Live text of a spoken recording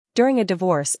During a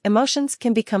divorce, emotions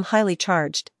can become highly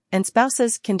charged, and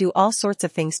spouses can do all sorts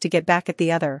of things to get back at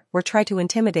the other or try to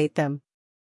intimidate them.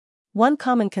 One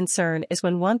common concern is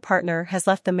when one partner has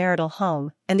left the marital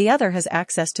home and the other has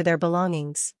access to their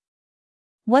belongings.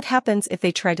 What happens if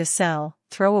they try to sell,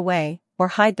 throw away, or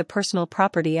hide the personal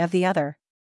property of the other?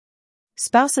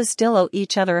 Spouses still owe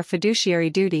each other a fiduciary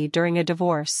duty during a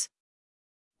divorce.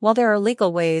 While there are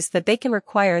legal ways that they can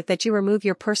require that you remove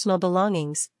your personal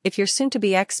belongings, if your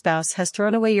soon-to-be ex-spouse has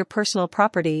thrown away your personal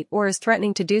property or is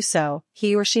threatening to do so,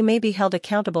 he or she may be held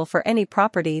accountable for any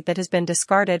property that has been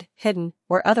discarded, hidden,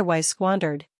 or otherwise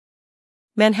squandered.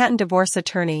 Manhattan divorce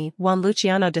attorney Juan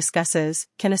Luciano discusses,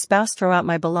 can a spouse throw out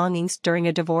my belongings during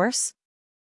a divorce?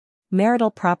 Marital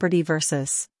property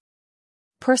versus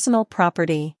personal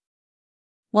property.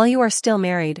 While you are still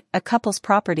married, a couple's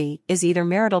property is either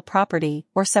marital property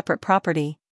or separate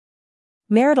property.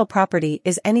 Marital property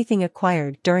is anything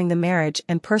acquired during the marriage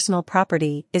and personal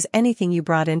property is anything you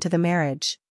brought into the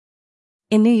marriage.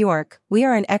 In New York, we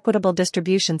are an equitable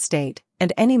distribution state,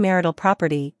 and any marital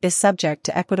property is subject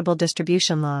to equitable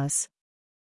distribution laws.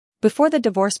 Before the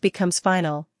divorce becomes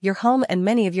final, your home and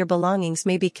many of your belongings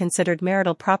may be considered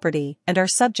marital property and are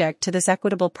subject to this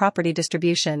equitable property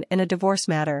distribution in a divorce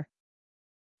matter.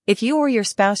 If you or your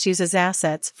spouse uses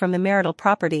assets from the marital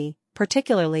property,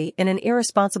 particularly in an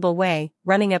irresponsible way,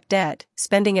 running up debt,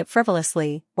 spending it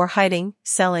frivolously, or hiding,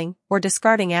 selling, or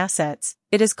discarding assets,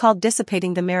 it is called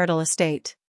dissipating the marital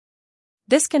estate.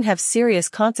 This can have serious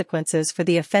consequences for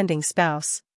the offending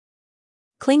spouse.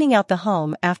 Cleaning out the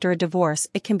home after a divorce.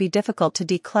 It can be difficult to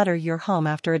declutter your home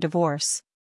after a divorce.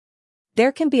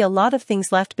 There can be a lot of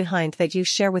things left behind that you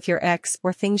share with your ex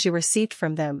or things you received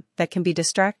from them that can be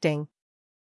distracting.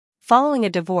 Following a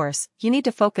divorce, you need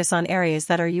to focus on areas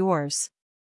that are yours.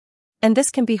 And this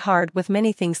can be hard with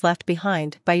many things left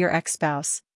behind by your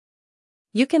ex-spouse.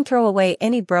 You can throw away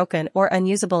any broken or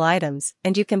unusable items,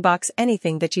 and you can box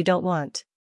anything that you don't want.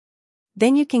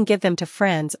 Then you can give them to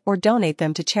friends or donate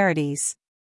them to charities.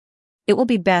 It will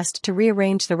be best to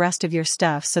rearrange the rest of your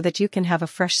stuff so that you can have a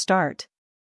fresh start.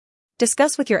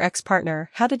 Discuss with your ex-partner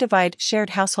how to divide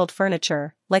shared household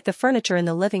furniture, like the furniture in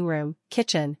the living room,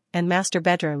 kitchen, and master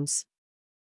bedrooms.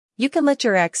 You can let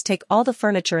your ex take all the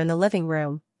furniture in the living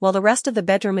room, while the rest of the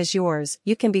bedroom is yours.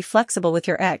 You can be flexible with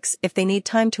your ex if they need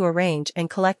time to arrange and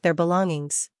collect their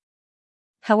belongings.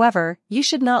 However, you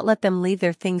should not let them leave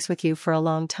their things with you for a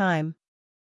long time.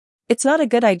 It's not a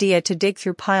good idea to dig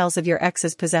through piles of your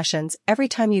ex's possessions every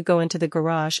time you go into the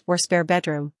garage or spare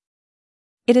bedroom.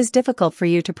 It is difficult for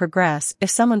you to progress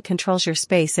if someone controls your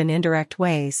space in indirect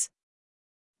ways.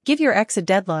 Give your ex a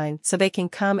deadline so they can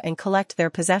come and collect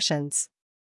their possessions.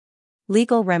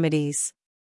 Legal remedies.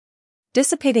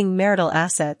 Dissipating marital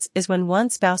assets is when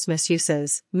one spouse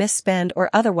misuses, misspend, or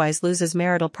otherwise loses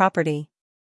marital property.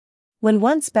 When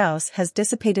one spouse has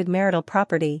dissipated marital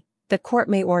property, the court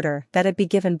may order that it be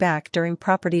given back during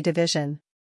property division.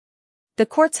 The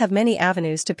courts have many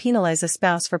avenues to penalize a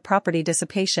spouse for property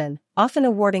dissipation, often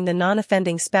awarding the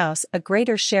non-offending spouse a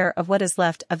greater share of what is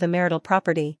left of the marital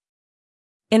property.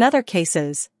 In other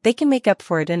cases, they can make up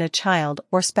for it in a child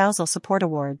or spousal support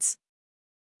awards.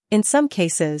 In some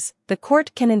cases, the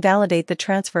court can invalidate the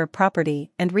transfer of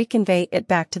property and reconvey it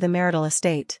back to the marital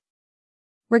estate.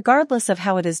 Regardless of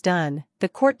how it is done, the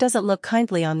court doesn't look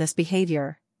kindly on this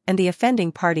behavior, and the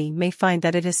offending party may find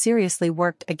that it has seriously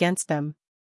worked against them.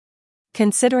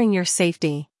 Considering your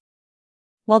safety.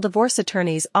 While divorce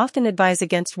attorneys often advise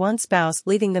against one spouse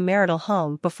leaving the marital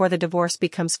home before the divorce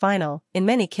becomes final, in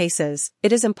many cases,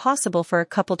 it is impossible for a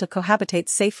couple to cohabitate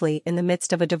safely in the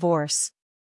midst of a divorce.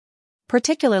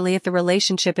 Particularly if the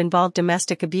relationship involved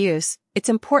domestic abuse, it's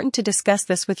important to discuss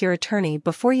this with your attorney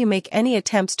before you make any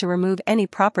attempts to remove any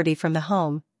property from the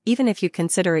home, even if you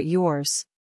consider it yours.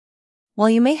 While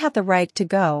you may have the right to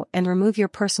go and remove your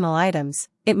personal items,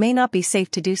 it may not be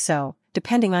safe to do so,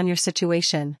 depending on your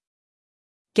situation.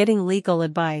 Getting legal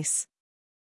advice.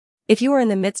 If you are in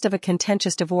the midst of a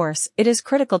contentious divorce, it is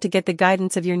critical to get the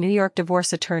guidance of your New York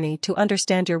divorce attorney to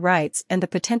understand your rights and the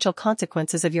potential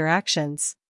consequences of your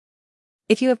actions.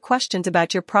 If you have questions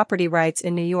about your property rights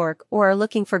in New York or are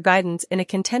looking for guidance in a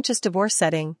contentious divorce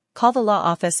setting, call the law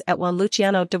office at Juan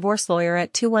Luciano Divorce Lawyer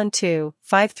at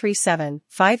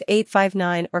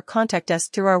 212-537-5859 or contact us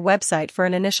through our website for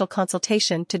an initial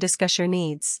consultation to discuss your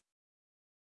needs.